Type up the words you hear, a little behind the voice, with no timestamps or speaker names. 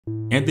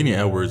Anthony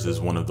Edwards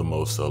is one of the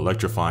most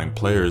electrifying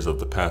players of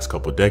the past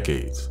couple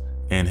decades,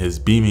 and his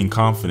beaming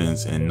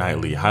confidence and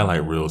nightly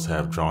highlight reels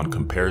have drawn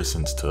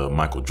comparisons to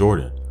Michael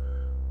Jordan,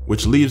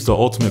 which leaves the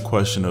ultimate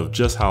question of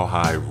just how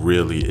high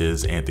really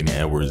is Anthony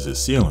Edwards'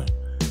 ceiling.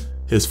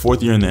 His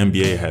fourth year in the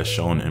NBA has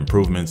shown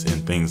improvements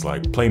in things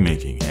like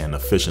playmaking and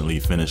efficiently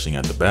finishing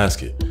at the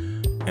basket,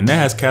 and that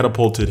has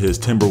catapulted his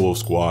Timberwolves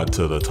squad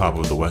to the top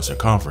of the Western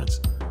Conference.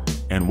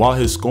 And while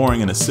his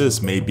scoring and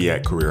assists may be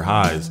at career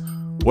highs,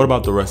 what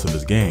about the rest of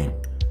his game?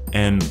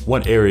 And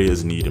what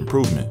areas need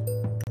improvement?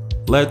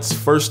 Let's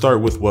first start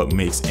with what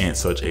makes Ant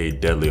such a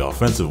deadly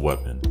offensive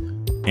weapon.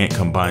 Ant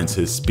combines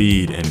his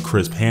speed and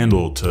crisp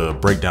handle to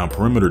break down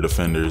perimeter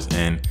defenders,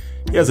 and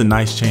he has a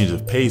nice change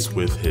of pace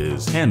with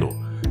his handle.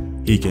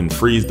 He can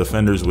freeze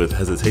defenders with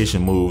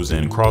hesitation moves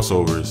and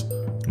crossovers.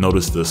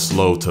 Notice the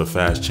slow to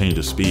fast change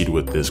of speed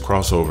with this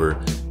crossover,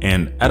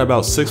 and at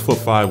about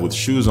 6'5" with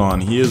shoes on,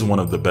 he is one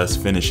of the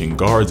best finishing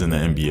guards in the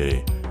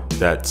NBA.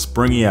 That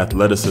springy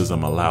athleticism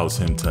allows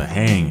him to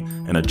hang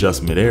and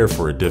adjust midair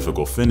for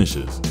difficult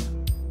finishes.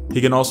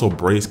 He can also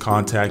brace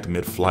contact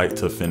mid-flight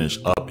to finish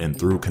up and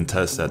through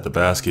contests at the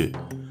basket.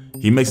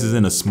 He mixes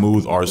in a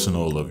smooth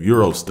arsenal of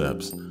Euro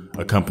steps,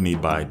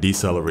 accompanied by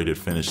decelerated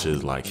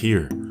finishes like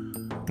here.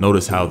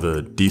 Notice how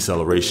the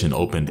deceleration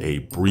opened a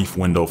brief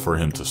window for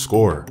him to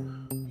score.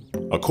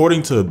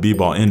 According to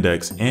B-Ball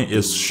Index, Ant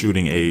is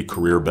shooting a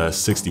career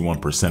best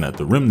 61% at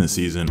the rim this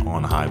season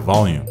on high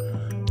volume.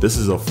 This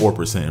is a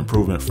 4%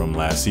 improvement from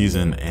last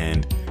season,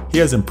 and he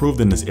has improved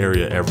in this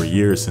area every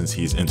year since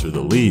he's entered the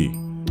league.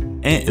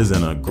 Ant is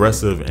an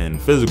aggressive and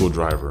physical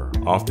driver,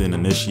 often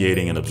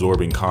initiating and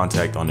absorbing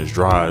contact on his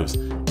drives,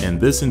 and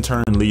this in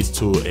turn leads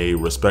to a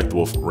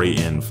respectable rate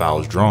in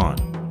fouls drawn.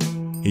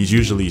 He's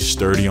usually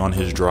sturdy on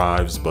his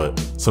drives, but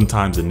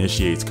sometimes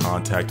initiates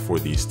contact for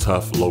these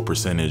tough, low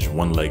percentage,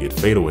 one-legged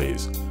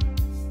fadeaways.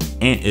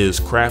 Ant is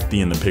crafty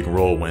in the pick and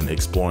roll when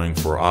exploring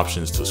for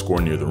options to score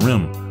near the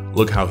rim.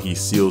 Look how he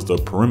seals the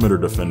perimeter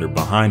defender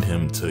behind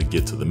him to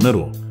get to the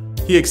middle.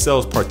 He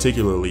excels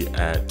particularly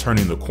at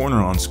turning the corner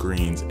on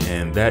screens,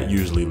 and that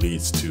usually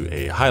leads to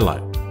a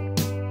highlight.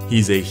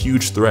 He's a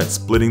huge threat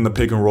splitting the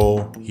pick and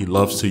roll. He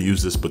loves to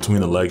use this between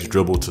the legs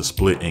dribble to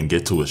split and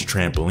get to his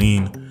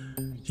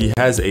trampoline. He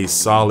has a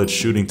solid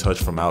shooting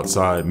touch from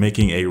outside,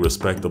 making a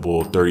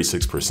respectable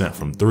 36%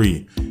 from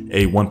three,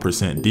 a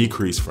 1%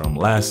 decrease from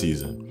last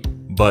season.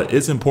 But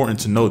it's important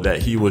to note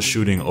that he was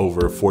shooting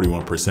over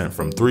 41%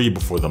 from three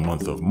before the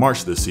month of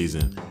March this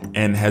season,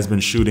 and has been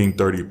shooting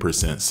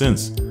 30%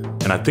 since.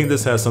 And I think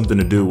this has something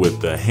to do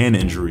with the hand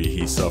injury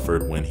he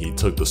suffered when he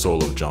took the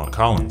soul of John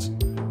Collins.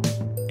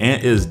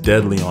 Ant is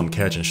deadly on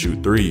catch and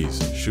shoot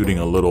threes, shooting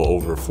a little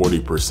over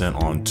 40%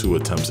 on 2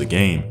 attempts a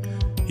game.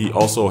 He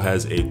also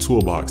has a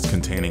toolbox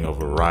containing a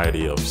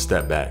variety of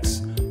step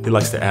backs. He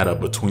likes to add up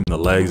between the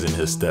legs in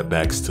his step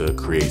backs to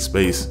create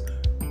space.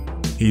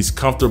 He's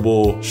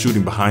comfortable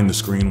shooting behind the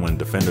screen when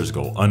defenders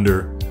go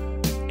under.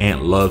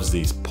 Ant loves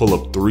these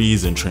pull-up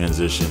threes in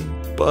transition,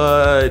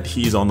 but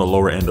he's on the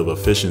lower end of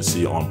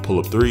efficiency on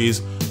pull-up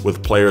threes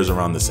with players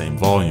around the same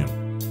volume.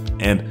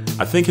 And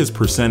I think his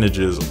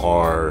percentages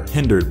are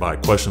hindered by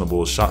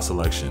questionable shot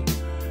selection.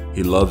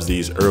 He loves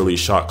these early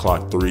shot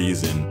clock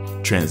threes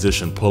and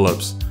transition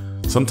pull-ups,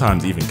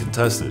 sometimes even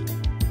contested.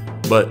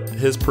 But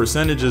his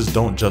percentages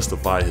don't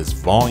justify his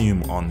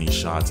volume on these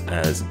shots,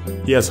 as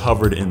he has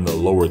hovered in the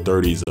lower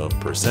 30s of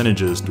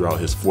percentages throughout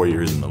his 4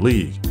 years in the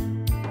league.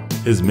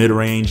 His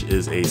mid-range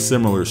is a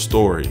similar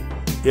story.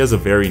 He has a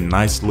very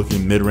nice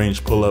looking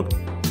mid-range pull-up.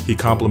 He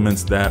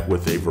complements that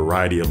with a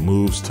variety of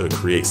moves to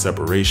create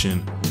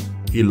separation.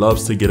 He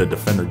loves to get a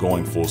defender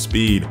going full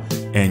speed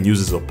and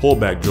uses a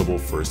pullback dribble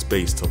for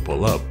space to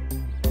pull up.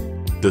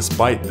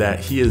 Despite that,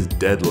 he is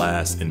dead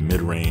last in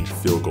mid-range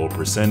field goal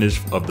percentage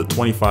of the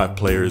 25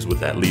 players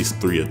with at least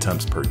 3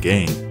 attempts per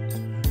game.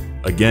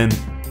 Again,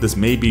 this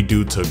may be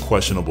due to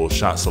questionable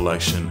shot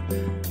selection.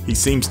 He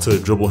seems to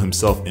dribble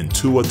himself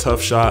into a tough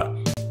shot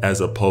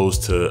as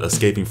opposed to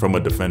escaping from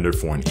a defender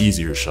for an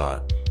easier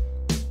shot.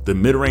 The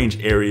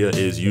mid-range area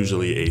is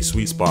usually a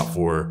sweet spot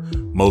for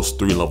most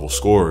 3-level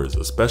scorers,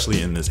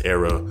 especially in this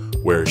era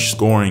where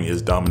scoring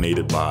is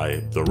dominated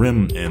by the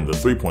rim and the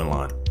three-point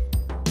line.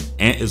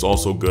 Ant is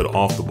also good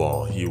off the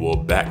ball. He will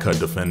back cut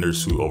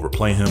defenders who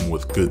overplay him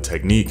with good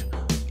technique.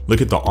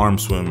 Look at the arm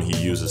swim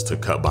he uses to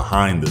cut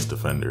behind this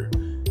defender.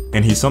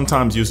 And he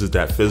sometimes uses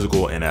that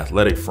physical and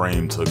athletic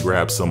frame to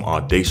grab some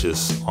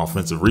audacious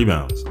offensive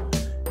rebounds.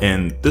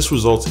 And this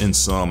results in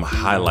some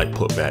highlight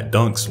putback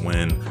dunks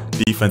when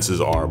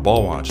defenses are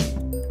ball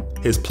watching.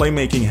 His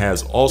playmaking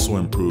has also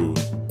improved.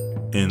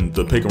 In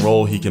the pick and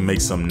roll, he can make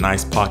some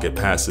nice pocket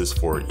passes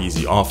for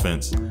easy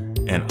offense.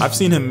 And I've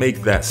seen him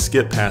make that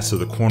skip pass to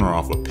the corner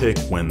off a pick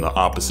when the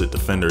opposite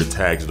defender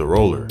tags the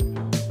roller.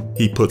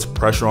 He puts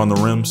pressure on the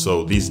rim,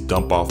 so these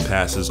dump off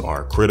passes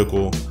are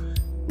critical.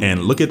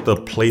 And look at the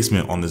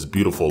placement on this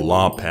beautiful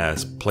lob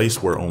pass,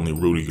 placed where only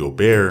Rudy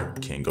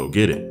Gobert can go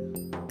get it.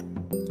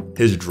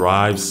 His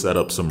drives set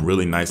up some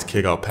really nice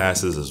kickout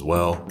passes as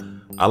well.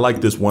 I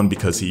like this one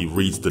because he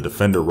reads the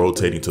defender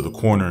rotating to the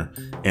corner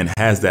and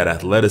has that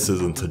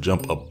athleticism to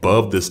jump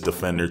above this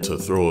defender to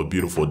throw a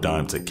beautiful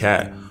dime to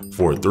Cat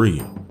for a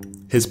 3.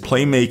 His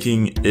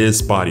playmaking is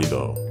spotty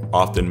though,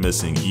 often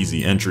missing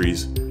easy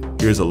entries.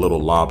 Here's a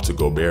little lob to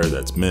Gobert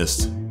that's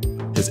missed.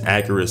 His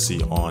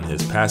accuracy on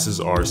his passes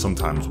are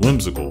sometimes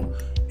whimsical.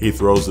 He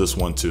throws this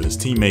one to his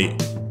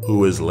teammate,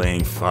 who is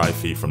laying 5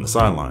 feet from the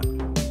sideline.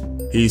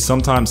 He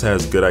sometimes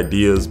has good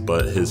ideas,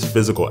 but his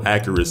physical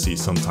accuracy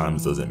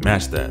sometimes doesn't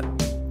match that.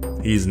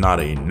 He's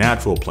not a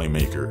natural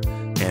playmaker,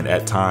 and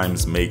at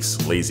times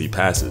makes lazy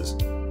passes.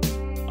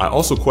 I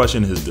also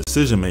question his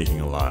decision making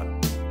a lot.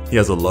 He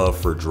has a love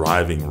for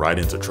driving right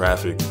into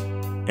traffic,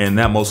 and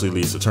that mostly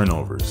leads to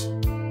turnovers.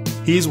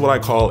 He's what I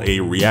call a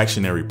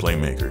reactionary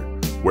playmaker,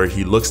 where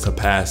he looks to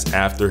pass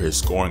after his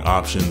scoring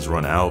options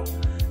run out,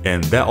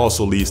 and that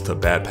also leads to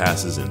bad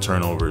passes and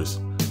turnovers.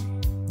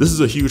 This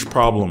is a huge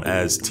problem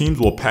as teams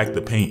will pack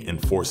the paint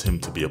and force him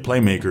to be a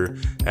playmaker,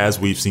 as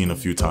we've seen a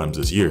few times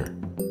this year.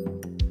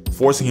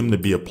 Forcing him to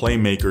be a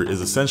playmaker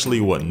is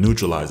essentially what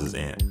neutralizes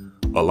Ant.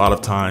 A lot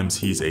of times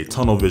he's a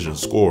tunnel vision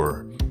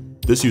scorer.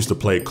 This used to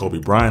plague Kobe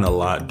Bryant a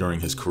lot during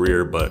his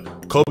career,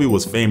 but Kobe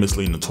was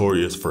famously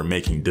notorious for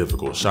making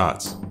difficult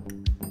shots.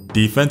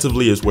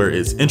 Defensively is where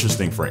it's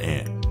interesting for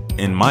Ant.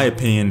 In my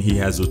opinion, he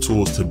has the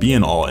tools to be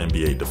an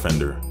all-NBA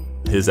defender.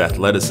 His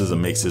athleticism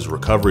makes his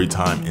recovery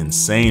time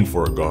insane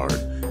for a guard.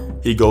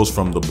 He goes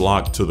from the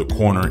block to the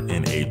corner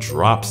in a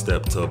drop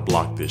step to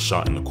block this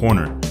shot in the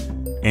corner.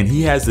 And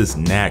he has this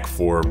knack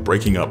for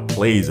breaking up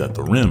plays at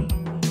the rim.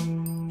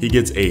 He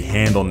gets a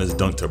hand on this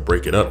dunk to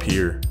break it up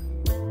here.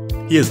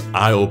 He is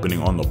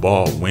eye-opening on the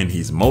ball when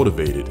he's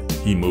motivated.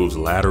 He moves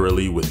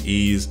laterally with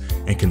ease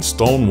and can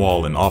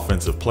stonewall an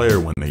offensive player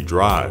when they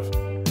drive.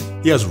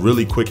 He has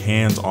really quick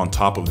hands on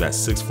top of that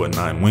 6'9"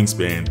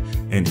 wingspan,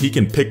 and he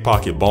can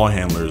pickpocket ball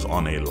handlers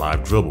on a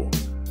live dribble.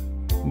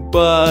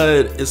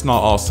 But it's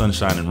not all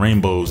sunshine and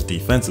rainbows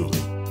defensively.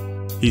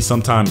 He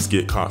sometimes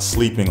gets caught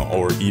sleeping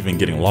or even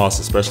getting lost,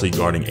 especially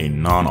guarding a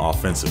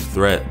non-offensive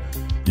threat.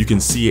 You can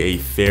see a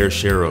fair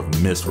share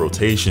of missed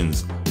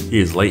rotations. He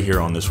is late here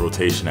on this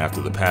rotation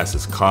after the pass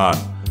is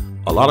caught.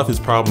 A lot of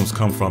his problems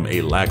come from a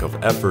lack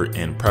of effort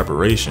and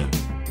preparation.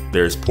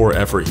 There's poor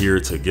effort here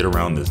to get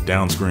around this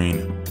down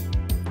screen.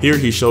 Here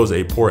he shows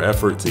a poor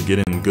effort to get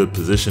in good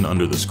position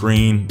under the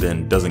screen,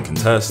 then doesn't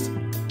contest.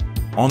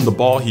 On the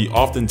ball, he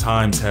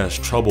oftentimes has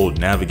trouble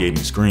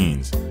navigating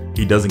screens.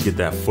 He doesn't get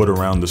that foot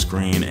around the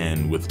screen,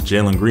 and with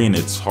Jalen Green,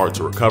 it's hard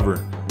to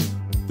recover.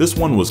 This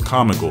one was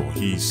comical.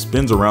 He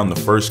spins around the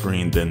first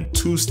screen, then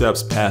 2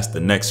 steps past the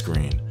next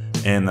screen,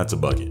 and that's a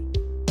bucket.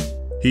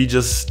 He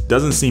just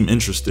doesn't seem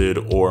interested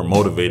or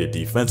motivated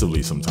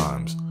defensively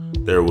sometimes.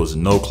 There was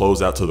no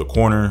closeout to the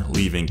corner,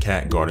 leaving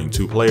Cat guarding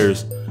 2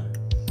 players.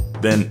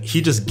 Then he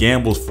just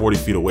gambles 40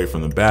 feet away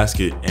from the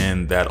basket,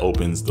 and that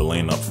opens the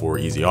lane up for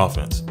easy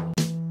offense.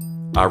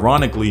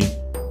 Ironically,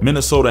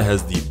 Minnesota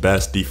has the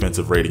best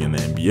defensive rating in the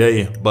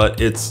NBA, but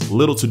it's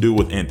little to do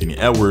with Anthony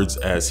Edwards,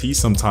 as he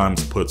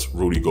sometimes puts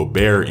Rudy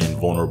Gobert in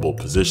vulnerable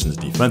positions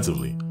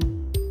defensively.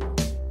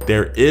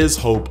 There is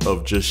hope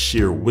of just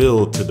sheer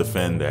will to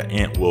defend that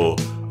Ant will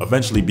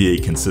eventually be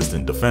a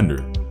consistent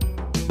defender,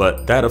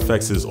 but that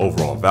affects his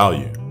overall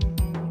value.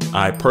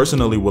 I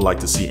personally would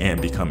like to see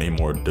Ant become a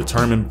more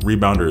determined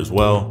rebounder as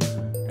well,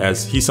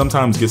 as he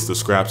sometimes gets the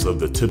scraps of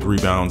the tipped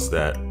rebounds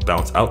that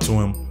bounce out to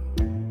him.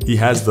 He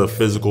has the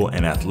physical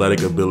and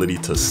athletic ability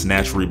to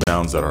snatch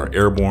rebounds that are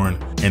airborne,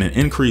 and an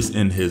increase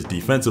in his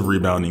defensive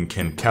rebounding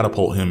can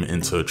catapult him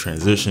into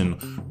transition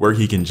where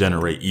he can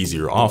generate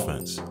easier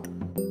offense.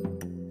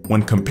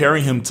 When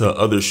comparing him to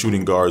other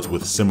shooting guards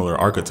with similar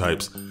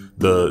archetypes,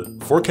 the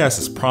forecast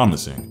is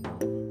promising.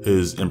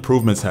 His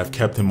improvements have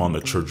kept him on the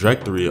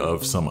trajectory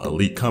of some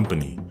elite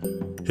company.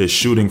 His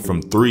shooting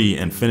from 3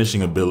 and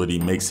finishing ability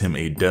makes him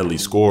a deadly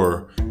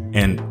scorer,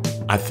 and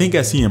I think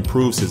as he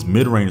improves his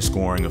mid-range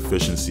scoring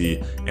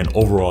efficiency and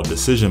overall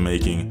decision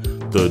making,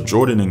 the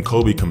Jordan and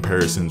Kobe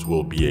comparisons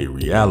will be a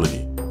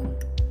reality.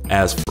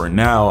 As for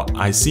now,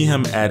 I see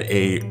him at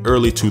a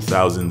early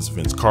 2000s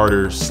Vince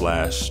Carter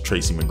 /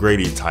 Tracy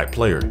McGrady type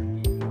player.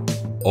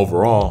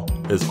 Overall,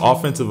 his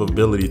offensive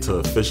ability to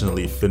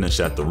efficiently finish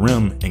at the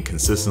rim and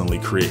consistently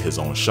create his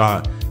own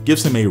shot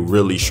gives him a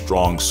really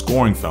strong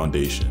scoring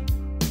foundation.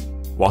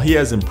 While he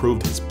has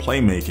improved his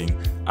playmaking,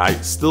 I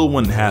still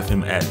wouldn't have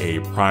him at a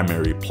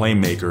primary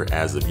playmaker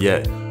as of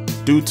yet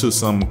due to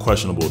some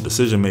questionable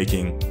decision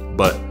making,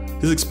 but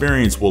his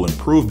experience will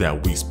improve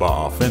that weak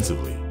spot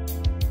offensively.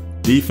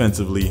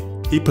 Defensively,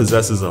 he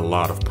possesses a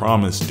lot of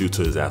promise due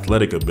to his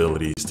athletic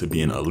abilities to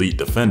be an elite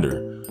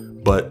defender,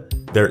 but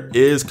there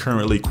is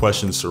currently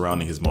questions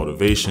surrounding his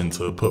motivation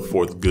to put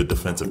forth good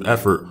defensive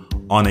effort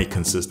on a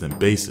consistent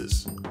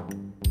basis.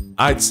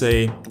 I'd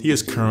say he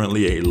is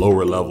currently a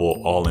lower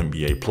level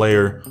All-NBA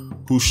player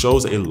who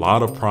shows a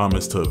lot of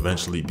promise to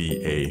eventually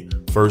be a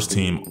first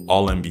team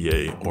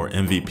All-NBA or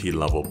MVP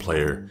level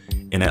player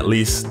in at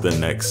least the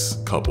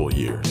next couple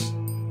years.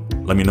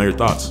 Let me know your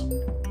thoughts.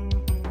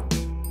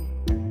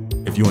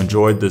 If you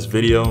enjoyed this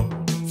video,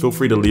 feel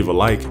free to leave a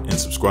like and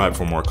subscribe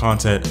for more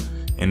content.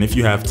 And if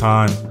you have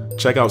time,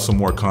 check out some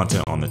more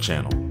content on the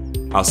channel.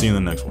 I'll see you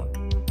in the next one.